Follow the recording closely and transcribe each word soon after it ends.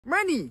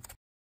Money!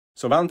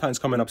 So Valentine's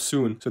coming up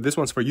soon, so this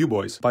one's for you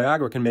boys.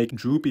 Viagra can make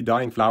droopy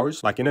dying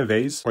flowers, like in a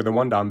vase, or the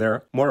one down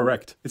there, more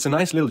erect. It's a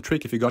nice little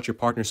trick if you got your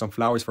partner some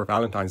flowers for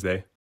Valentine's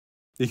Day.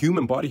 The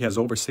human body has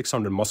over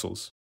 600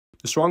 muscles.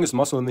 The strongest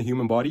muscle in the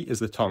human body is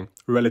the tongue,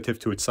 relative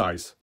to its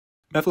size.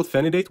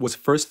 Methylphenidate was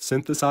first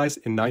synthesized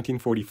in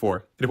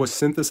 1944. It was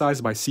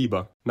synthesized by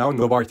Ciba, now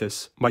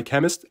Novartis, by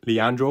chemist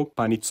Leandro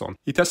Panizon.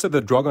 He tested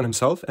the drug on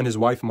himself and his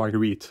wife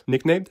Marguerite,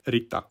 nicknamed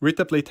Rita.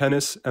 Rita played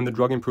tennis and the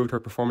drug improved her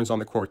performance on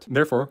the court.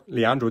 Therefore,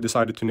 Leandro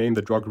decided to name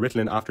the drug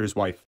Ritalin after his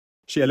wife.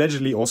 She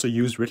allegedly also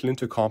used Ritalin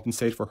to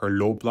compensate for her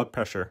low blood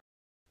pressure.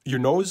 Your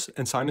nose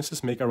and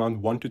sinuses make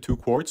around 1 to 2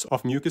 quarts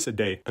of mucus a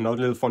day.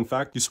 Another little fun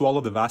fact, you swallow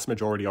the vast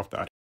majority of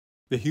that.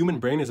 The human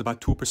brain is about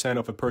 2%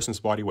 of a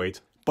person's body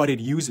weight, but it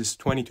uses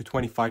 20 to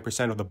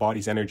 25% of the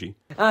body's energy.